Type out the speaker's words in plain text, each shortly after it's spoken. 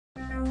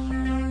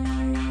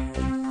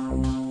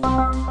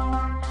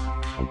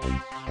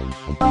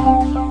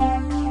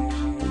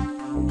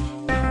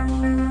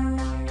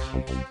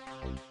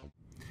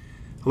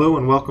Hello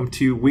and welcome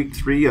to week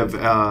 3 of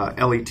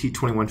LET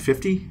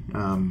 2150.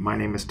 My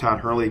name is Todd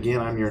Hurley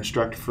again. I'm your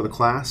instructor for the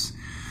class.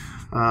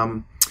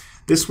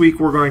 This week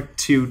we're going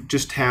to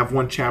just have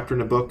one chapter in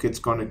the book. It's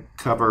going to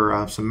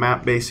cover some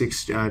map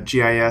basics,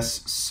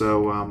 GIS.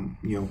 So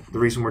the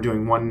reason we're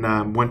doing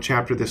one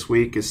chapter this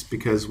week is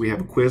because we have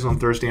a quiz on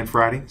Thursday and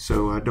Friday.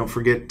 So don't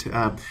forget,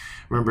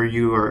 remember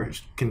you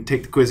can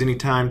take the quiz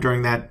anytime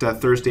during that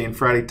Thursday and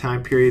Friday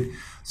time period.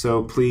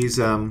 So please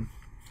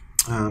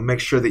make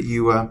sure that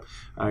you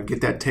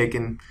get that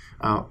taken.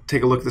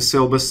 Take a look at the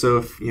syllabus, so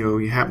if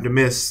you happen to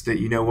miss that,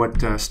 you know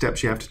what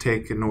steps you have to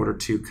take in order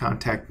to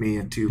contact me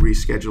and to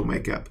reschedule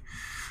makeup.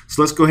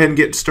 So let's go ahead and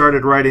get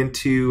started right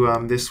into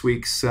this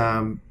week's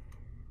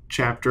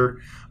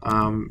chapter.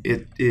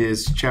 It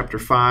is chapter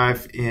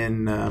 5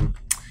 in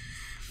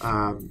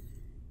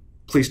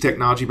Police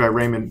Technology by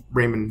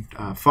Raymond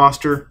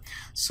Foster.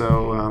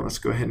 So let's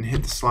go ahead and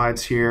hit the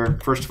slides here.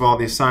 First of all,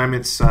 the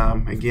assignments.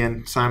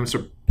 Again, assignments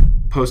are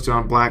posted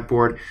on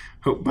Blackboard.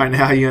 Hope by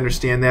now you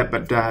understand that,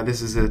 but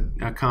this is a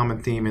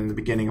common theme in the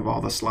beginning of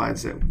all the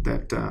slides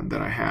that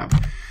I have.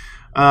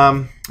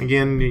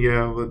 Again,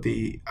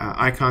 the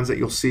icons that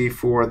you'll see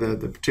for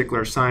the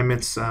particular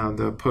assignments,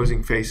 the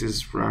opposing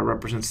faces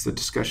represents the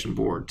discussion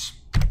boards.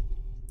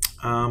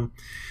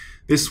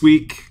 This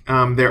week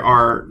there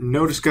are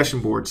no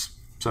discussion boards,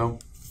 so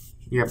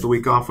you have the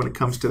week off when it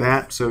comes to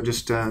that. So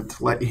just to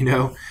let you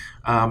know.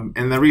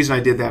 And the reason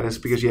I did that is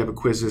because you have a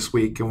quiz this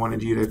week and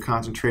wanted you to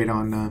concentrate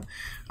on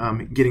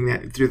getting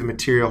that through the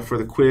material for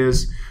the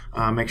quiz.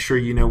 Make sure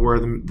you know where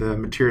the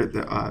material,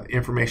 the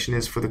information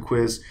is for the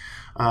quiz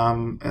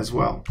as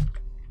well.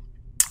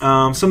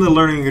 Some of the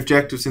learning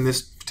objectives in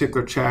this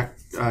particular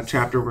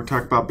chapter, we're going to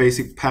talk about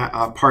basic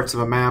parts of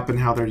a map and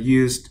how they're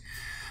used.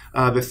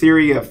 The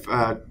theory of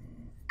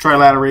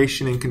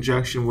trilateration in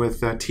conjunction with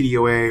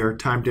TDOA, or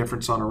time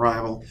difference on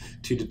arrival,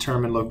 to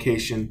determine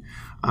location.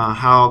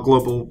 How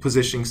global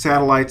positioning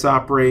satellites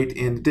operate,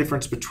 and the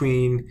difference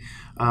between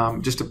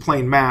just a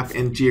plain map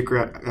and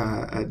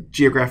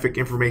geographic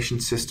information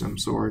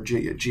systems, or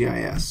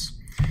GIS.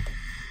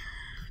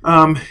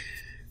 On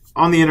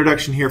the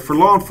introduction here, for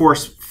law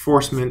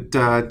enforcement,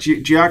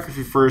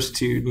 geography refers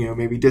to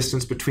maybe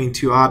distance between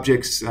two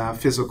objects,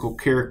 physical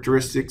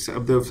characteristics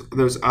of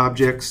those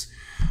objects.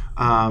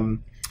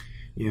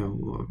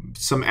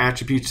 Some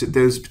attributes that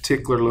those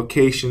particular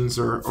locations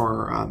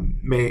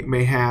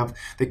may have.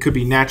 They could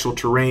be natural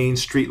terrain,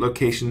 street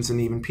locations, and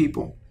even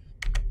people.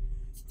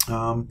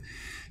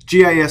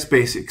 GIS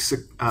basics.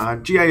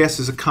 GIS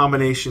is a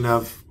combination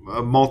of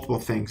multiple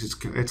things.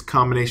 It's a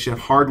combination of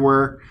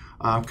hardware,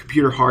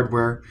 computer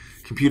hardware,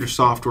 computer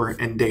software,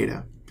 and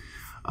data.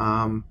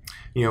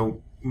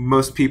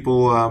 Most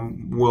people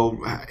will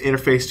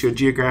interface to a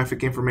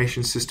geographic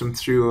information system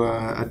through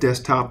a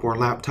desktop or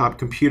laptop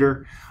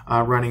computer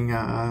running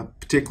a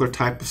particular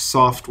type of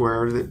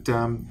software that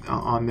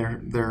on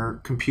their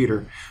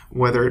computer,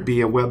 whether it be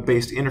a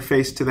web-based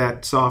interface to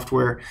that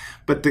software.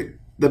 But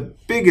the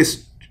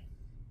biggest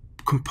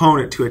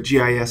component to a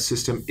GIS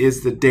system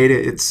is the data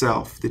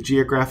itself, the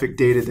geographic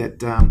data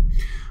that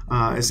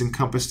is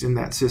encompassed in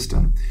that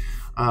system.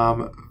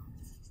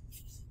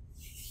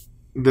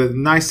 The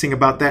nice thing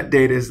about that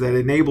data is that it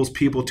enables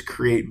people to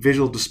create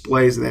visual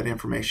displays of that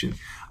information.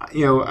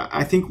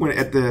 I think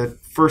at the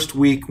first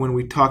week when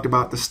we talked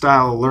about the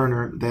style of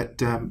learner,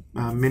 that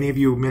many of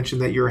you mentioned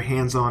that you're a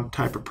hands-on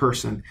type of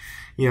person.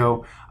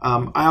 I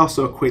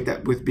also equate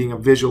that with being a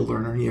visual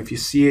learner. If you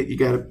see it, you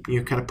got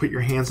to kind of put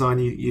your hands on.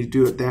 You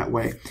do it that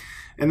way,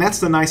 and that's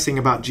the nice thing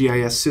about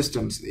GIS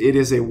systems. It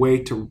is a way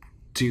to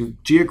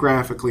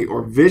geographically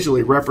or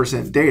visually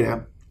represent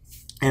data.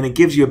 And it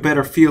gives you a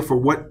better feel for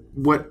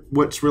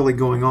what's really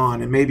going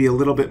on, and maybe a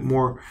little bit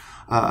more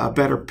a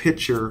better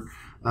picture,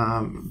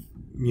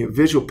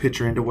 visual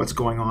picture into what's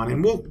going on.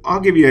 And I'll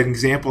give you an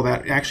example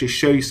that actually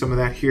show you some of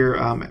that here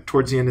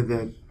towards the end of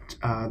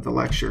the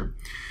lecture.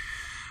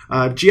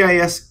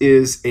 GIS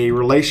is a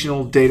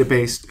relational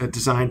database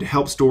designed to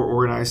help store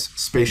organize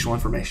spatial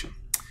information.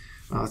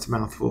 It's a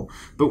mouthful,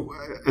 but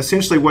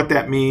essentially what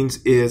that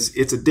means is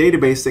it's a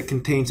database that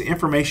contains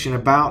information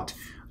about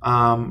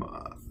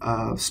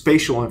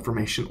spatial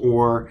information,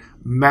 or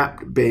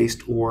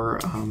map-based, or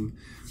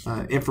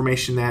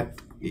information that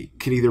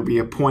could either be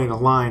a point, a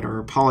line, or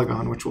a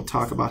polygon, which we'll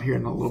talk about here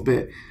in a little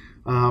bit.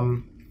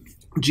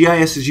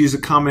 GIS has used a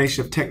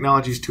combination of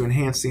technologies to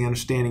enhance the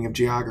understanding of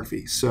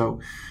geography. So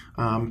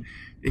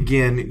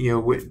again,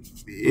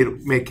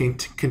 it may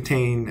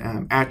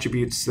contain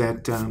attributes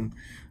that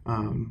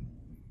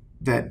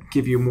that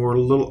give you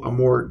a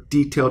more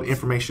detailed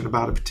information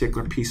about a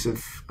particular piece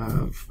of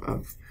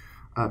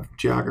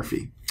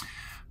geography.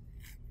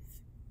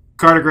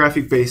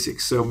 Cartographic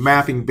basics, so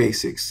mapping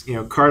basics.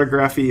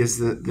 Cartography is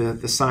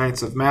the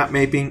science of map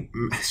making.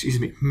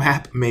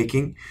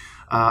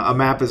 A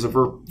map is a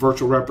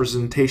virtual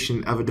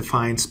representation of a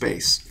defined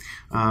space.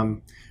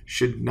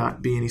 Should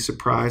not be any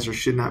surprise, or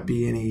should not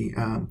be any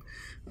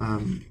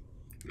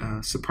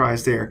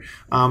surprise there.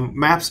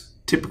 Maps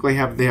typically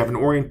have an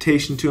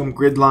orientation to them,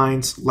 grid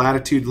lines,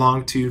 latitude,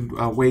 longitude,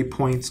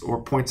 waypoints,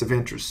 or points of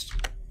interest.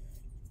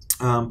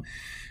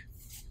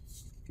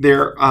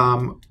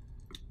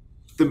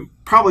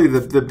 Probably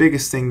the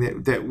biggest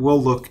thing that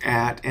we'll look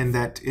at, and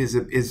that is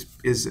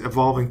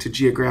evolving to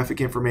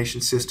geographic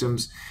information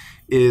systems,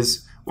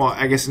 is, well,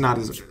 I guess not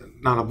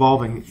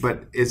evolving,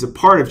 but is a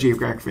part of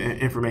geographic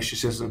information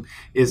system,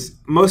 is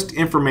most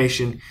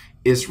information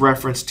is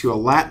referenced to a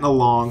lat and a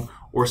long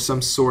or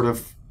some sort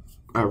of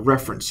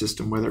reference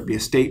system, whether it be a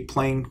state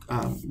plane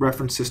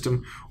reference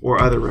system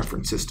or other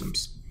reference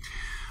systems.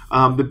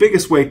 The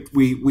biggest way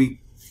we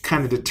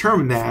kind of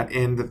determine that,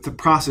 and the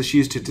process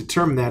used to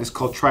determine that, is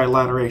called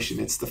trilateration.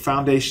 It's the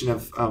foundation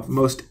of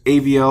most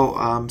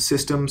AVL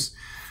systems.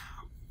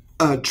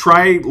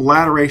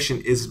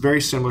 Trilateration is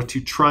very similar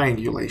to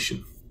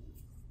triangulation.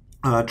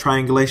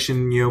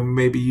 Triangulation,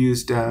 may be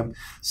used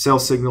cell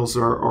signals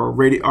or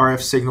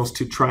RF signals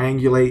to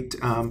triangulate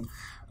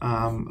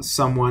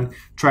someone.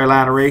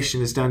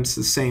 Trilateration is done to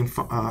the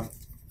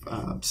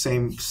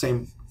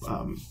same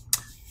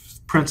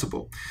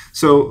principle.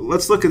 So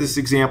let's look at this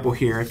example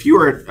here. If you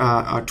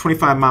are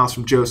 25 miles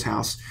from Joe's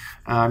house,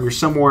 you're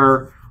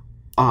somewhere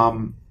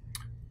on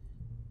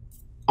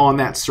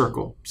that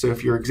circle. So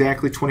if you're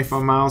exactly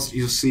 25 miles,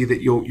 you'll see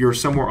that you're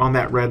somewhere on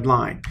that red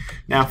line.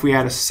 Now, if we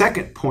add a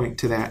second point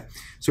to that,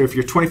 so if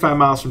you're 25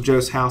 miles from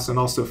Joe's house and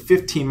also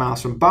 15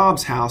 miles from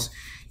Bob's house,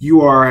 you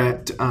are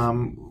at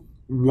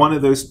one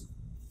of those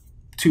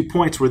 2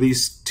 points where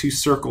these two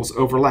circles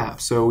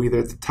overlap. So either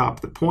at the top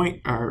of the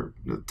point, or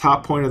the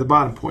top point, or the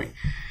bottom point.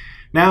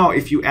 Now,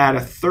 if you add a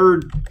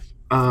third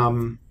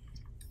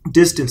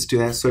distance to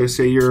that, so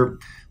say you're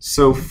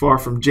so far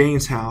from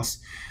Jane's house,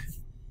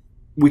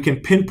 we can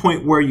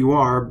pinpoint where you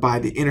are by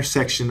the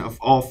intersection of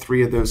all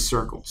three of those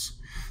circles.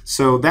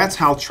 So that's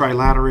how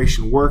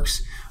trilateration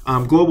works.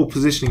 Global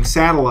positioning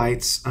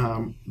satellites,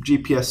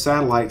 GPS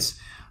satellites,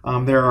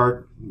 there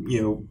are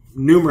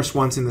numerous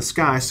ones in the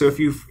sky. So if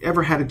you've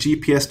ever had a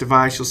GPS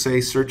device, you'll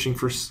say searching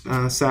for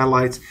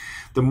satellites.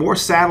 The more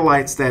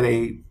satellites that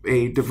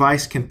a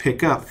device can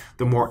pick up,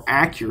 the more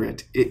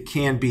accurate it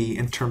can be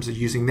in terms of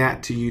using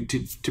that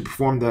to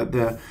perform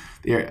the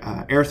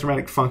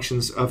arithmetic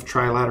functions of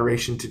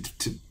trilateration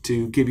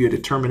to give you a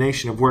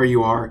determination of where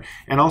you are,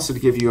 and also to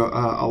give you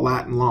a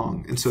lat and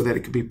long, and so that it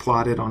could be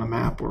plotted on a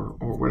map or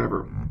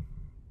whatever.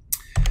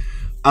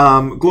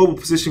 Global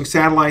positioning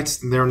satellites,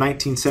 there are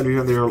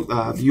 1971,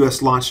 the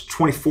U.S. launched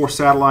 24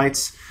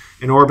 satellites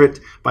in orbit.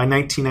 By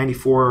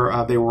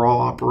 1994, they were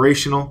all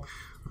operational.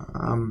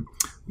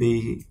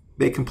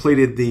 They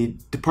completed the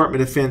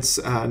Department of Defense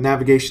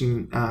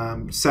Navigation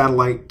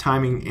Satellite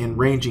Timing and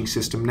Ranging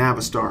System,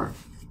 Navistar.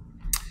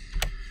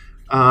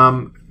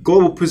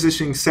 Global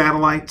positioning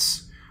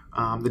satellites,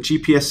 the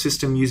GPS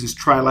system uses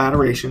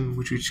trilateration,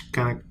 which we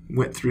kind of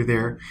went through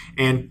there,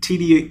 and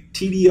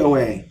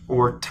TDOA,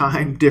 or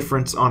time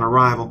difference on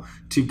arrival,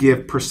 to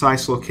give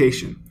precise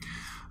location.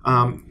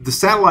 The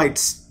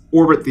satellites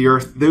orbit the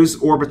Earth. Those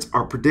orbits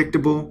are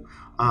predictable,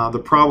 the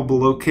probable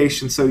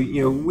location, so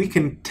we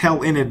can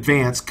tell in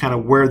advance kind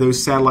of where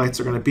those satellites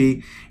are going to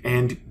be,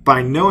 and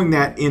by knowing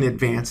that in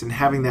advance and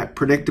having that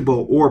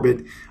predictable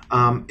orbit,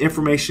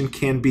 information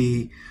can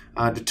be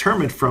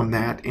determined from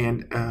that,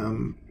 and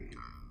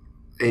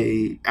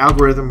a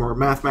algorithm or a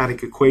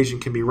mathematical equation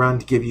can be run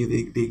to give you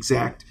the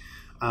exact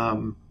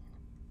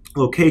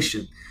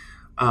location.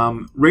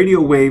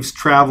 Radio waves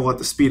travel at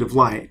the speed of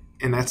light,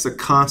 and that's a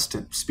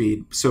constant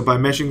speed. So by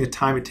measuring the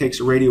time it takes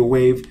a radio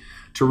wave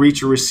to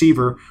reach a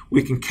receiver,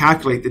 we can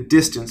calculate the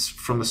distance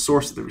from the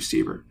source of the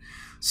receiver.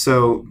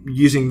 So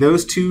using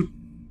those two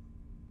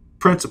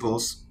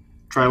principles,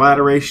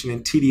 trilateration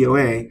and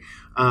TDOA,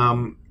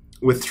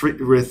 with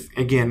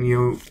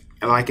again,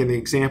 like in the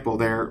example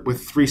there,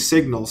 with three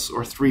signals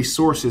or three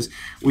sources,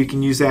 we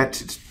can use that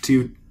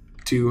to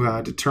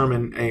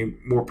determine a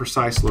more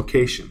precise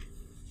location.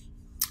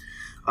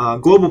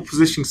 Global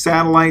positioning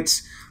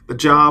satellites, the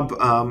job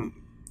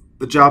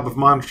of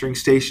monitoring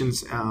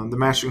stations, the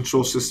master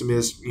control system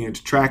is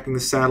to tracking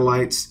the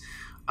satellites,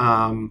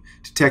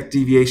 detect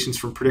deviations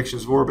from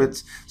predictions of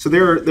orbits. So they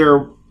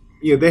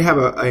have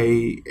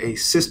a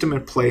system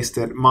in place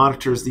that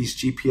monitors these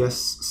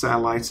GPS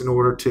satellites in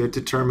order to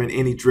determine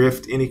any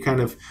drift, any kind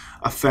of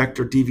effect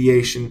or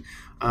deviation,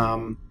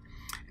 and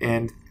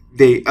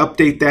they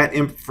update that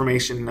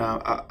information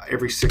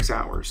every 6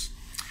 hours.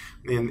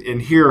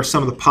 And here are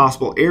some of the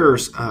possible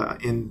errors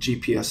in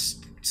GPS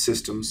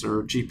systems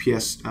or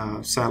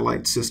GPS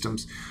satellite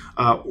systems.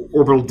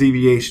 Orbital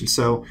deviation.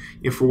 So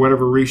if for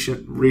whatever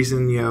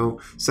reason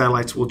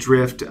satellites will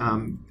drift,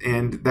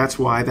 and that's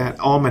why that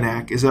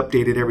almanac is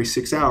updated every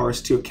 6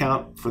 hours to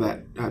account for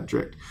that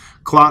drift.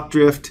 Clock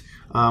drift,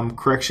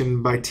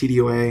 correction by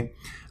TDOA.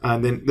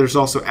 Then there's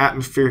also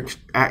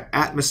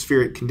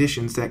atmospheric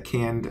conditions that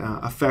can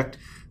affect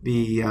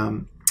the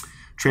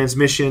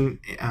transmission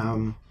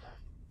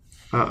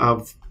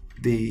of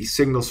the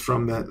signals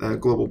from the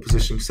global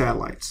positioning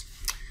satellites.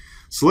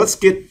 So let's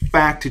get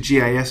back to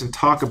GIS and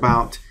talk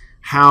about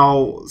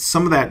how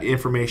some of that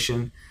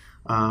information,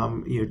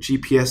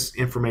 GPS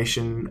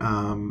information,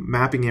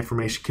 mapping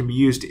information, can be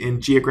used in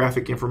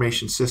geographic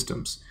information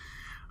systems.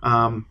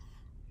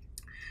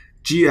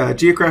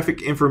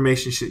 Geographic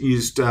information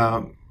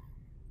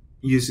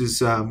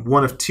uses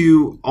one of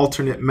two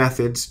alternate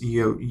methods,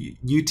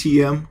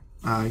 UTM,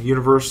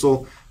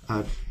 Universal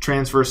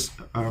Transverse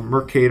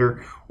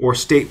Mercator, or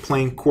state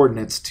plane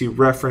coordinates to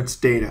reference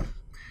data.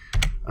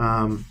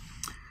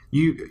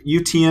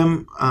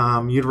 UTM,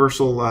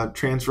 Universal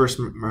Transverse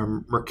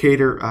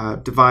Mercator,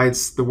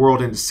 divides the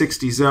world into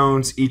 60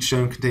 zones, each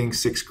zone containing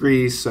 6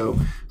 degrees, so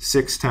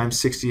 6 times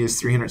 60 is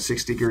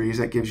 360 degrees.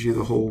 That gives you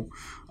the whole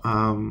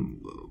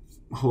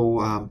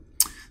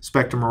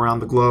spectrum around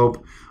the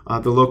globe.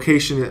 The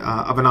location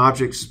of an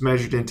object is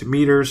measured into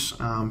meters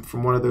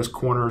from one of those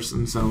corners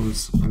and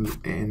zones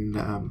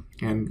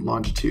and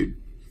longitude.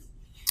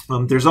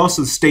 There's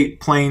also the state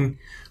plane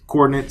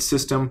coordinate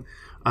system.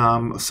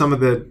 Some of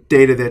the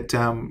data that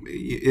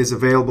is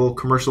available,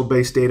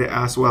 commercial-based data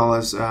as well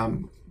as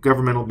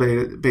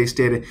governmental-based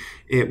data,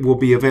 it will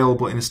be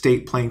available in a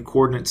state plane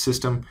coordinate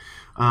system.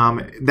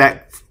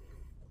 That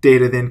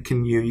data then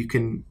you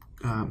can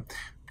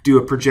do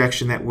a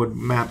projection that would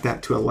map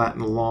that to a lat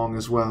and a long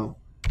as well.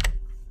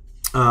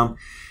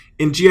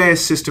 In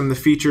GIS system, the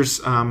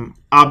features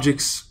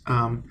objects.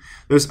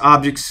 Those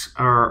objects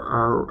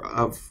are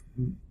of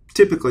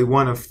typically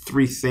one of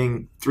three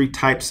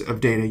types of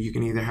data. You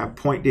can either have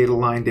point data,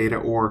 line data,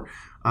 or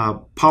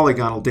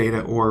polygonal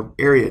data, or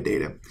area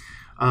data.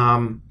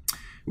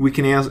 We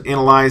can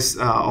analyze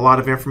a lot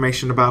of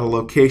information about a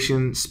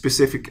location,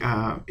 specific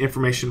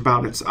information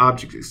about its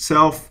object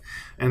itself,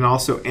 and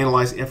also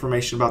analyze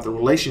information about the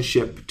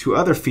relationship to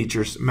other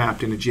features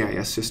mapped in a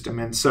GIS system.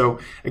 And so,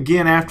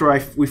 again, after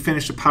we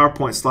finish the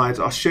PowerPoint slides,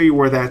 I'll show you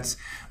where that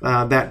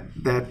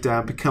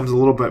becomes a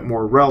little bit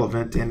more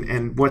relevant,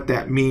 and what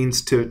that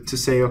means to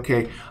say,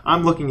 okay,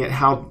 I'm looking at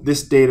how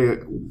this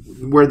data,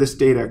 where this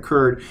data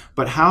occurred,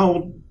 but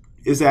how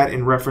is that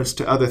in reference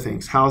to other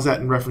things? How is that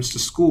in reference to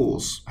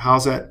schools? How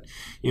is that,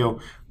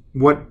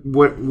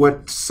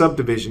 what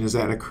subdivision is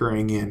that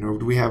occurring in, or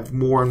do we have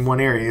more in one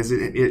area? Is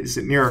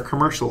it near a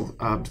commercial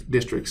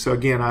district? So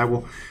again, I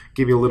will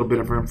give you a little bit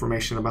of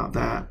information about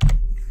that.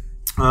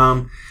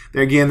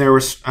 Again,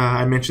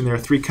 I mentioned there are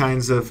 3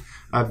 kinds of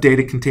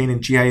data contained in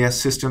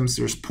GIS systems.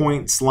 There's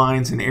points,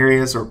 lines, and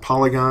areas, or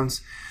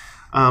polygons.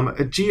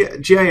 A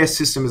GIS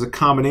system is a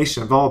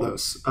combination of all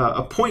those.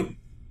 A point,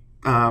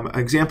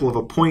 example of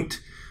a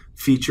point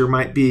feature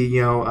might be,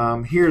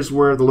 here's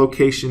where the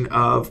location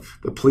of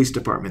the police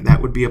department.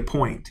 That would be a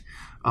point.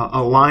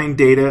 A line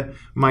data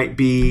might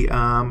be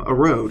a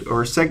road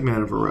or a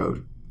segment of a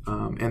road.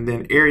 And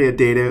then area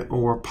data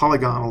or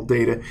polygonal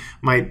data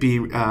might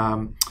be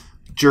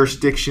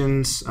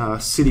jurisdictions,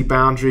 city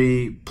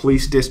boundary,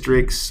 police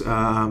districts,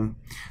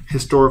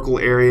 historical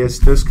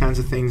areas, those kinds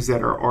of things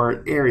that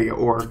are area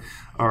or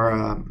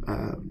are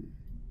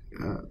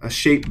a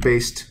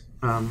shape-based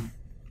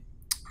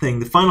thing.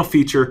 The final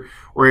feature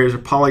or areas are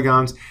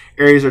polygons.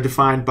 Areas are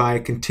defined by a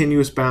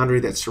continuous boundary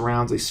that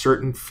surrounds a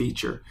certain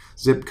feature.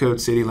 Zip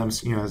code, city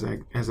limits,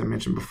 as I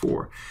mentioned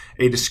before.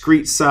 A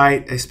discrete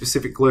site, a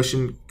specific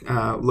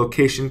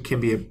location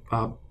can be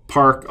a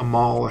park, a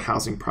mall, a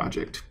housing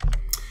project.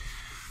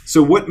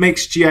 So what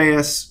makes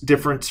GIS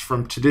different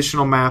from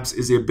traditional maps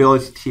is the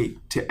ability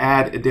to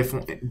add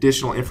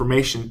additional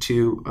information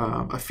to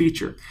a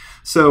feature.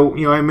 So,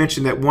 I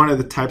mentioned that one of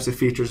the types of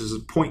features is a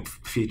point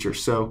feature.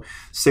 So,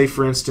 say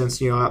for instance,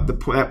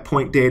 that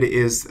point data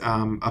is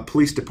a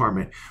police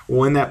department.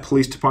 Well, in that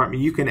police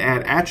department, you can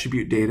add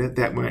attribute data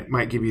that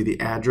might give you the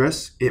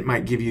address. It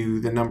might give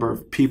you the number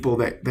of people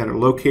that are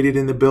located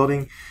in the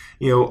building.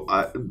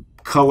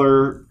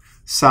 Color,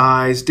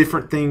 size,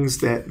 different things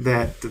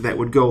that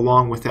would go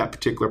along with that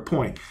particular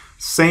point.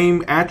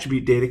 Same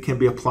attribute data can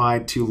be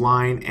applied to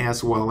line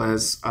as well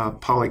as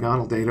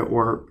polygonal data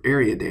or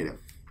area data.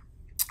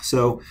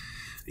 So,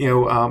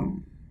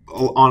 on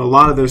a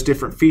lot of those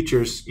different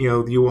features,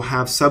 you will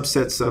have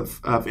subsets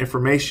of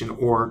information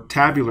or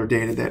tabular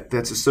data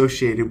that's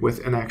associated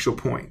with an actual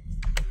point.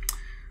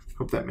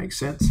 Hope that makes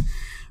sense.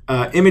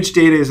 Image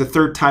data is a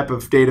third type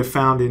of data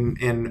found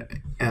in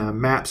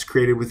maps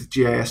created with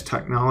GIS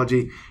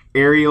technology.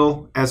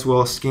 Aerial as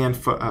well as scan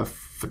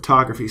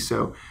photography.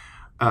 So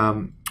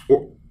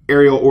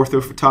aerial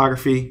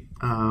orthophotography,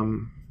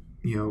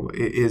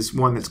 is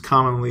one that's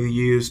commonly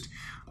used.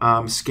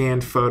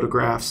 Scanned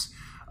photographs.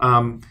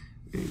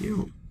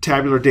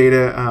 Tabular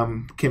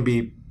data can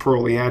be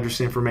parolee address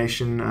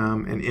information,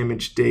 and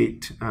image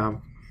date,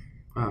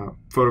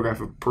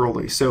 photograph of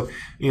parolee. So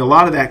a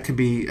lot of that can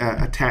be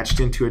attached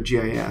into a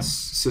GIS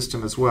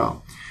system as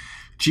well.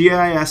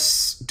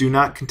 GIS do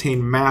not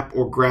contain map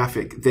or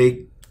graphic.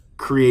 They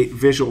create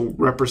visual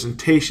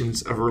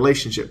representations of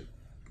relationship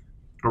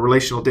or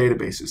relational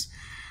databases.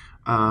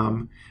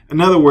 In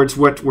other words,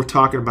 what we're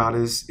talking about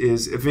is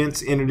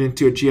events entered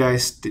into a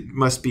GIS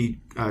must be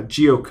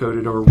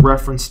geocoded or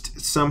referenced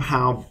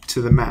somehow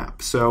to the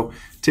map. So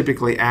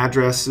typically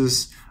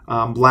addresses,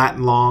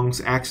 Latin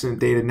longs, accident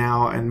data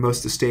now, and most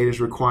of the state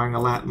is requiring a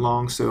Latin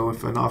long. So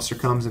if an officer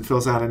comes and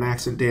fills out an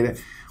accident data,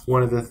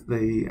 one of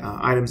the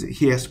items that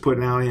he has to put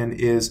now in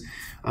is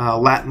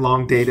Latin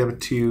long data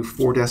to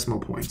 4 decimal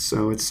points.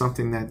 So it's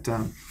something that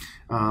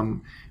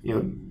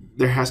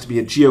there has to be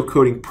a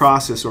geocoding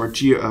process or a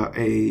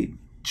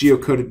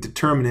geocoded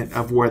determinant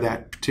of where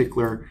that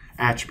particular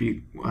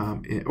attribute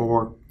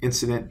or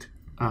incident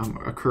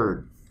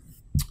occurred.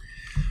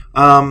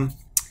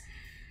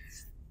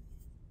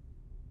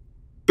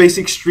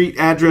 Basic street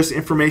address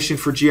information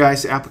for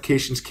GIS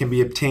applications can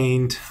be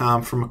obtained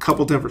from a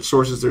couple different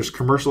sources. There's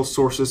commercial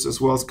sources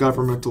as well as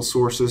governmental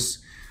sources.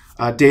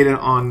 Data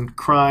on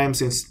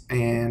crimes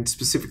and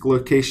specific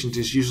locations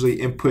is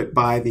usually input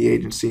by the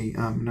agency.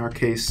 In our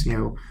case,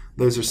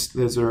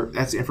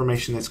 that's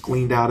information that's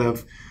gleaned out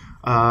of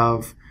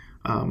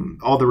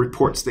all the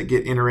reports that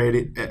get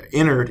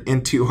entered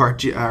into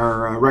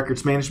our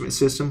records management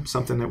system,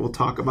 something that we'll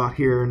talk about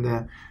here in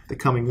the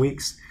coming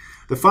weeks.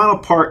 The final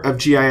part of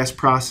GIS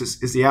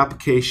process is the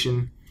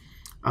application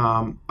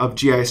of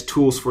GIS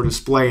tools for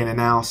display and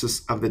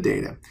analysis of the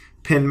data.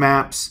 Pin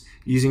maps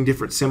using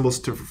different symbols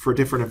for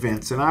different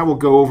events. And I will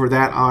go over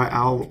that.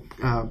 I'll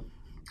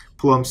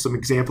pull up some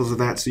examples of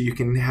that so you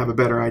can have a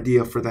better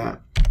idea for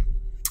that.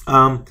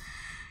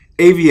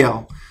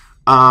 AVL.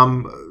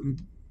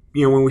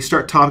 When we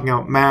start talking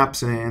about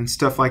maps and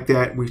stuff like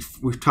that,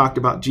 we've talked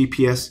about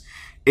GPS.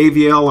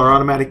 AVL, or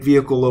automatic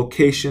vehicle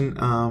location,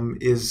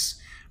 is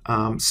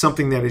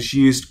something that is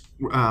used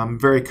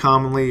very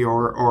commonly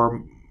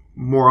or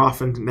more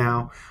often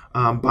now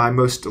by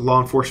most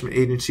law enforcement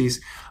agencies.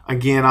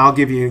 Again, I'll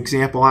give you an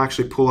example. I'll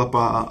actually pull up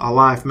a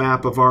live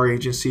map of our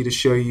agency to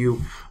show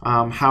you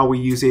how we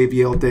use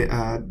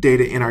AVL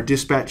data in our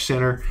dispatch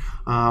center.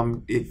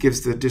 It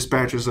gives the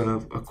dispatchers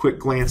a quick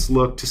glance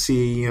look to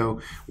see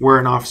where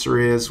an officer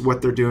is,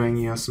 what they're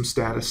doing, some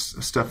status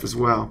stuff as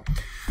well.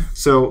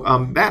 So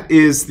that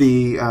is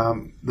the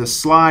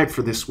slide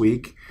for this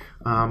week.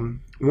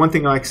 One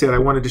thing, like I said, I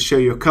wanted to show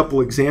you a couple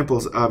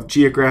examples of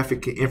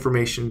geographic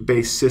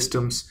information-based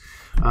systems.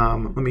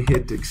 Let me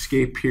hit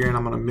escape here, and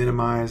I'm going to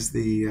minimize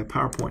the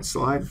PowerPoint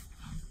slide.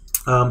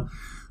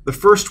 The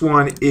first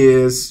one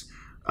is,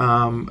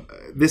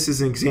 this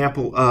is an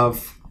example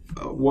of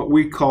what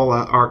we call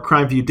our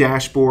CrimeView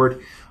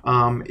dashboard.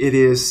 It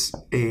is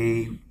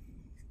a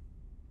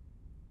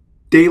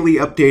daily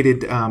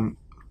updated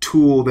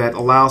tool that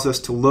allows us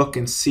to look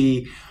and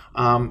see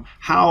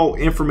how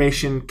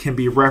information can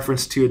be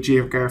referenced to a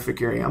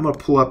geographic area. I'm going to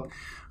pull up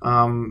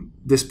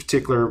this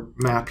particular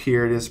map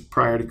here. It is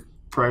priority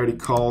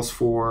calls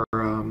for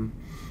the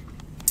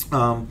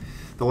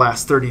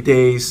last 30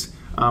 days.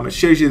 It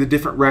shows you the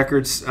different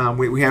records.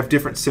 We have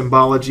different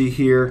symbology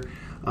here.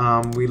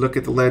 We look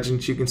at the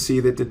legends. You can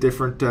see that the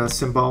different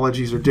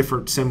symbologies or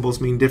different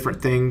symbols mean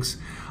different things.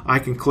 I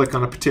can click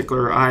on a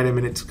particular item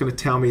and it's going to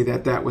tell me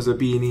that that was a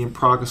B&E in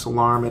progress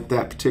alarm at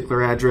that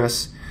particular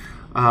address.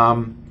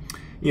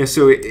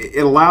 So it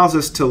allows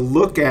us to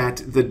look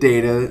at the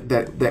data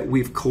that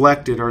we've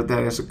collected or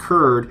that has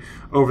occurred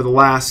over the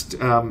last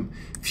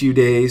few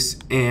days,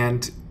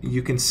 and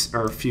you can,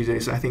 or a few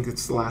days, I think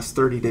it's the last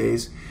 30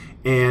 days,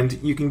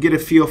 and you can get a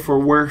feel for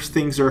where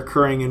things are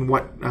occurring and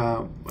what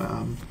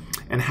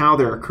and how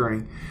they're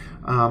occurring.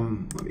 Let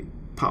me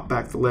pop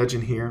back the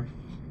legend here.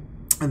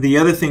 And the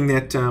other thing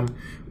that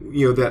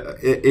that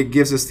it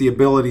gives us the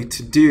ability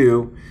to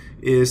do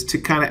is to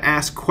kind of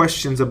ask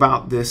questions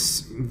about the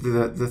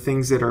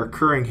things that are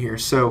occurring here.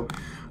 So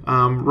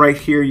right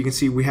here you can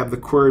see we have the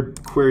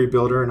query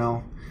builder,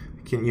 and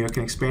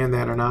can expand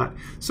that or not.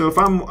 So if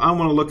I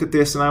want to look at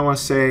this and I want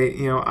to say,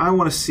 I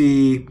want to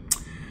see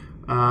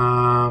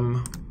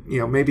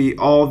maybe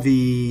all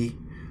the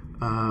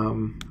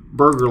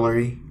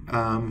burglary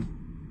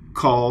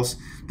calls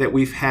that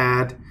we've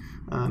had,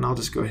 and I'll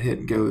just go ahead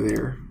and go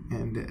there,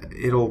 and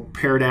it'll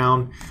pare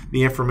down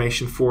the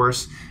information for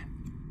us.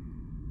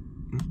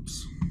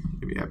 Oops,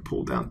 maybe I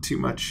pulled down too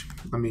much.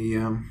 Let me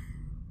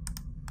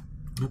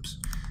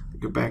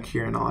go back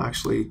here, and I'll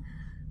actually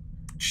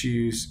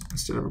choose,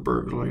 instead of a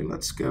burglary,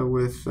 let's go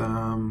with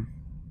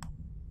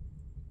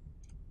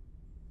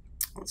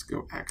let's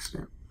go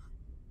accident.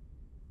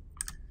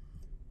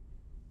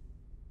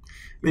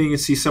 Then you can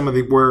see some of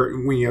the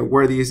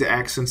where these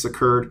accidents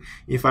occurred.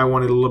 If I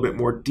wanted a little bit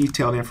more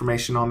detailed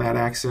information on that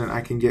accident,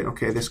 I can get,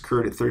 okay, this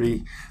occurred at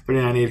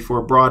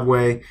 3984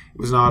 Broadway. It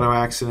was an auto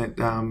accident.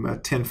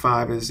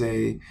 10-5 is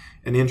an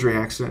injury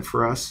accident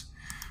for us.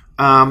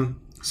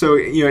 So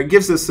it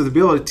gives us the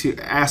ability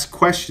to ask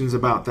questions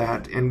about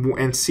that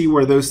and see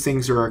where those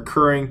things are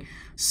occurring,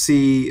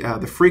 see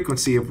the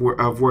frequency of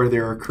where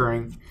they're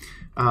occurring.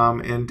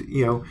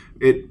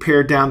 It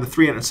pared down the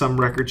 300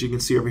 some records, you can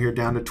see over here,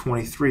 down to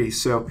 23.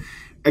 So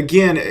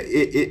again,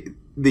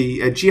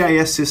 the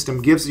GIS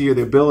system gives you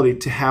the ability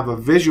to have a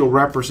visual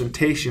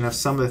representation of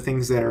some of the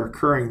things that are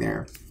occurring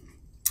there.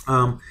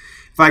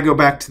 If I go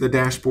back to the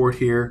dashboard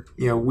here,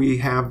 we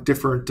have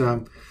different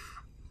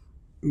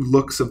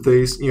looks of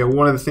these.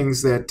 One of the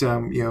things that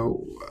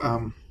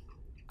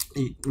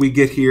we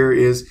get here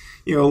is,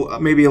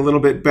 maybe a little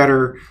bit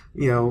better,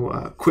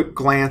 quick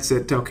glance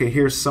at, okay,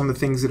 here's some of the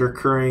things that are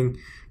occurring,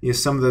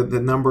 some of the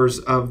numbers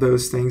of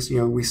those things.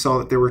 We saw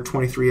that there were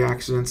 23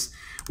 accidents.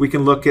 We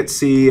can look at,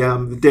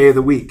 the day of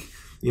the week.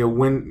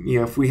 When,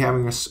 if we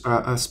having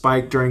a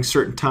spike during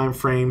certain time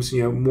frames,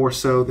 more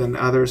so than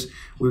others,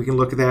 we can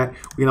look at that.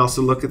 We can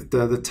also look at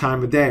the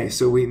time of day.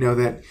 So we know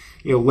that,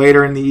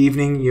 later in the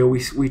evening,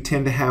 we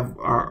tend to have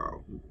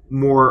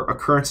more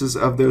occurrences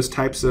of those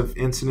types of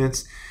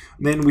incidents.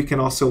 Then we can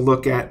also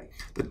look at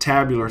the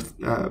tabular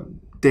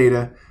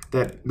data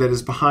that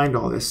is behind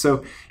all this.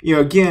 So,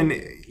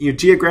 again,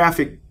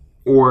 geographic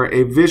or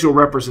a visual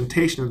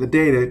representation of the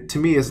data, to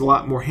me, is a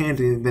lot more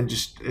handy than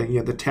just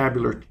the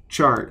tabular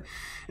chart.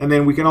 And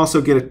then we can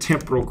also get a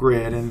temporal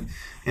grid,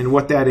 and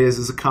what that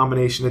is a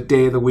combination of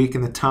day of the week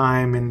and the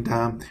time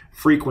and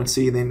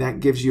frequency. Then that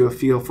gives you a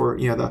feel for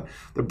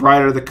the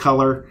brighter the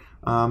color,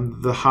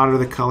 the hotter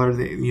the color,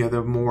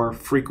 the more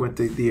frequent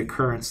the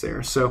occurrence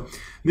there. So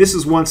this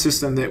is one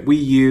system that we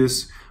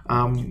use.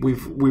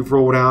 We've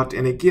rolled out,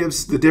 and it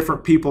gives the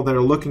different people that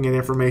are looking at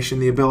information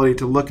the ability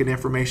to look at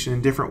information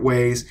in different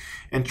ways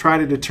and try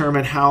to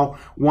determine how,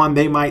 one,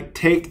 they might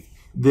take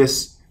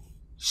this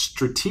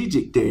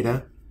strategic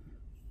data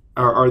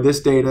or this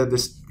data,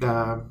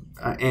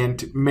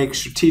 and make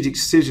strategic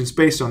decisions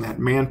based on that.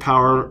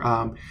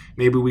 Manpower,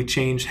 maybe we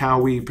change how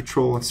we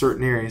patrol in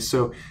certain areas.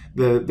 So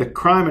the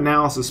crime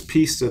analysis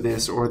piece of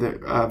this, or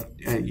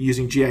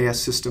using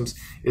GIS systems,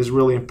 is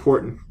really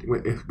important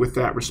with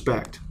that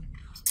respect.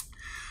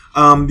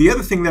 The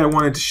other thing that I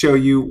wanted to show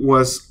you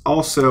was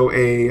also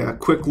a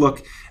quick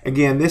look.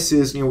 Again, this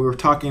is, we were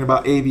talking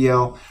about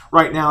AVL.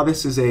 Right now,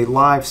 this is a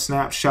live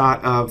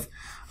snapshot of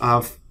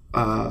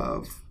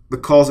the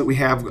calls that we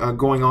have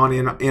going on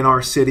in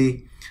our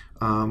city.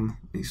 Let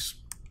me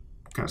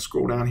kind of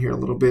scroll down here a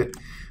little bit.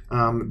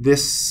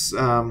 This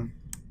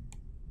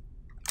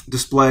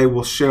display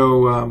will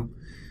show,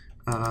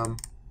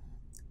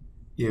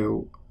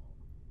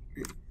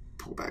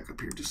 pull back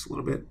up here just a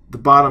little bit. The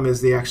bottom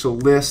is the actual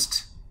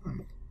list.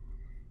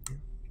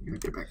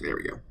 Get back. There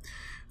we go.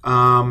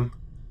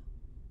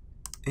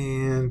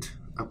 And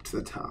up to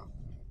the top.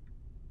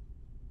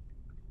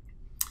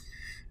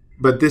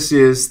 But this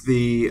is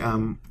the,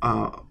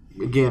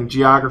 again,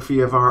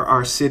 geography of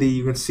our city.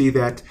 You can see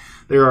that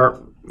there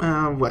are,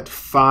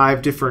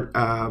 5 different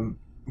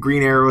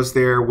green arrows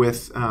there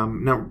with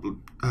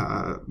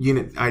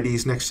unit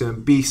IDs next to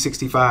them.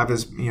 B65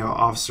 is,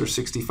 Officer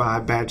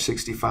 65, Badge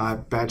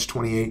 65, Badge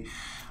 28.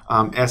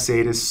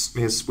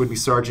 S8 would be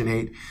Sergeant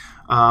 8.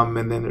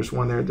 And then there's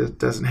one there that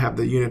doesn't have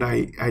the unit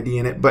ID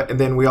in it. But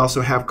then we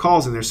also have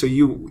calls in there. So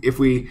if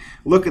we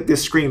look at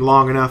this screen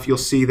long enough, you'll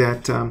see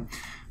that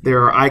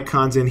there are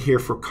icons in here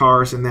for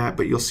cars and that,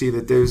 but you'll see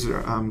that those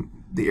are,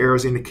 the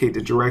arrows indicate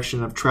the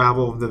direction of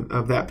travel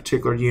of that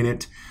particular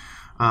unit.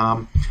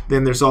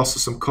 Then there's also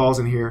some calls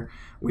in here.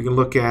 We can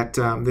look at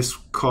this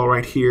call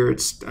right here.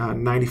 It's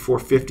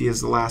 9450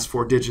 is the last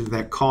 4 digits of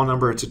that call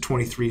number. It's a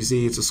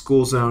 23Z. It's a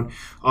school zone.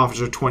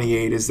 Officer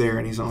 28 is there,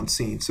 and he's on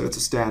scene. So it's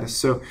a status.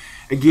 So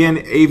again,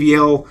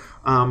 AVL,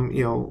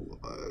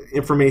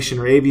 information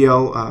or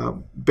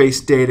AVL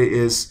based data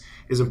is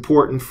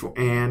important.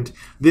 And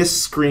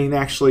this screen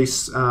actually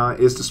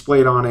is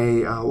displayed on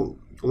a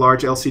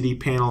large LCD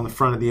panel in the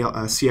front of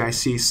the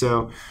CIC,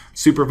 so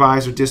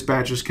supervisor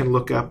dispatchers can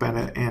look up at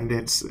it, and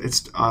it's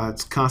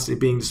constantly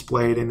being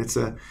displayed, and it's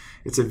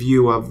a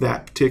view of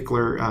that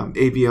particular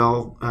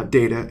AVL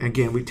data.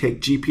 Again, we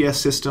take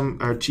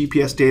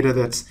GPS data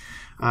that's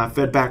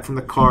fed back from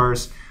the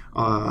cars,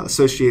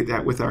 associate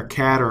that with our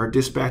CAD or our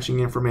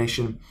dispatching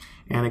information,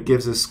 and it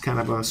gives us kind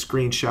of a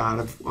screenshot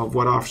of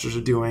what officers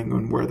are doing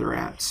and where they're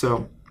at.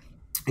 So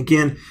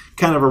again,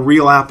 kind of a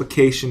real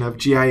application of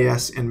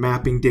GIS and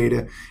mapping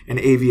data and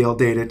AVL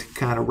data to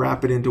kind of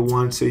wrap it into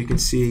one, so you can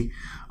see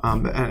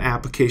an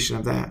application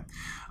of that.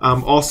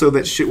 Also,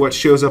 what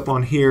shows up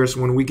on here is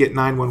when we get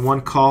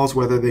 911 calls,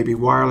 whether they be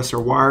wireless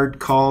or wired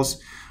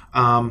calls,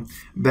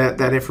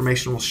 that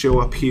information will show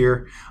up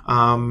here.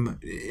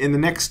 In the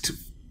next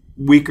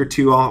week or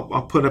two,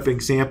 I'll put up an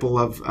example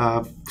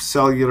of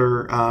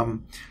cellular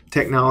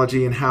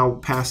technology and how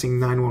passing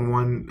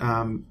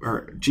 911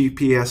 or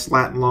GPS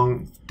Latin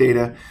long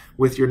data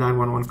with your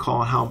 911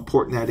 call and how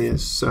important that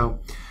is. So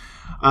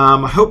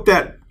I hope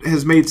that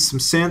has made some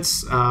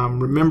sense.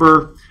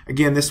 Remember,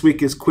 again, this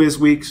week is quiz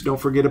week, so don't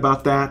forget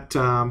about that.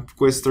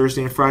 Quiz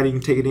Thursday and Friday. You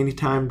can take it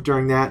anytime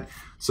during that.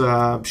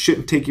 So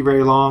shouldn't take you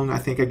very long. I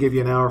think I give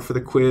you an hour for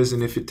the quiz,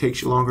 and if it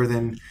takes you longer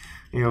than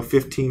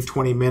 15,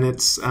 20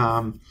 minutes,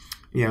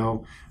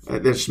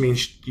 that just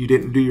means you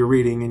didn't do your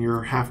reading and you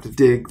have to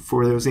dig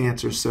for those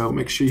answers. So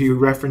make sure you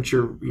reference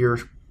your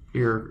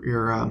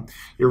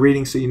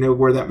reading so you know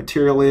where that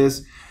material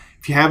is.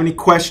 If you have any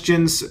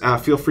questions,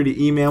 feel free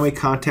to email me,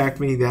 contact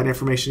me. That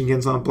information again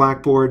is on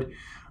Blackboard.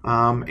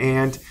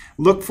 And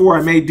look for,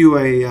 I may do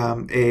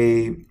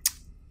a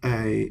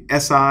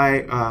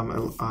SI,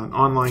 an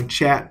online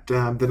chat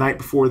the night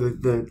before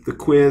the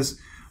quiz.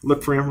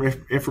 Look for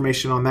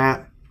information on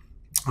that.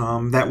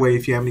 That way,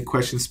 if you have any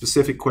questions,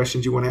 specific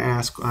questions you want to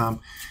ask,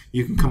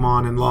 you can come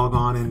on and log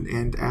on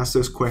and ask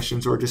those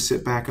questions, or just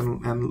sit back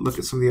and look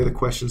at some of the other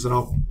questions that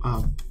I'll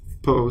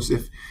pose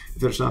if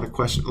there's not a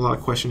lot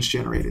of questions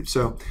generated.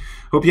 So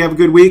hope you have a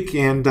good week,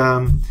 and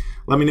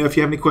let me know if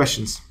you have any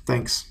questions.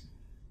 Thanks.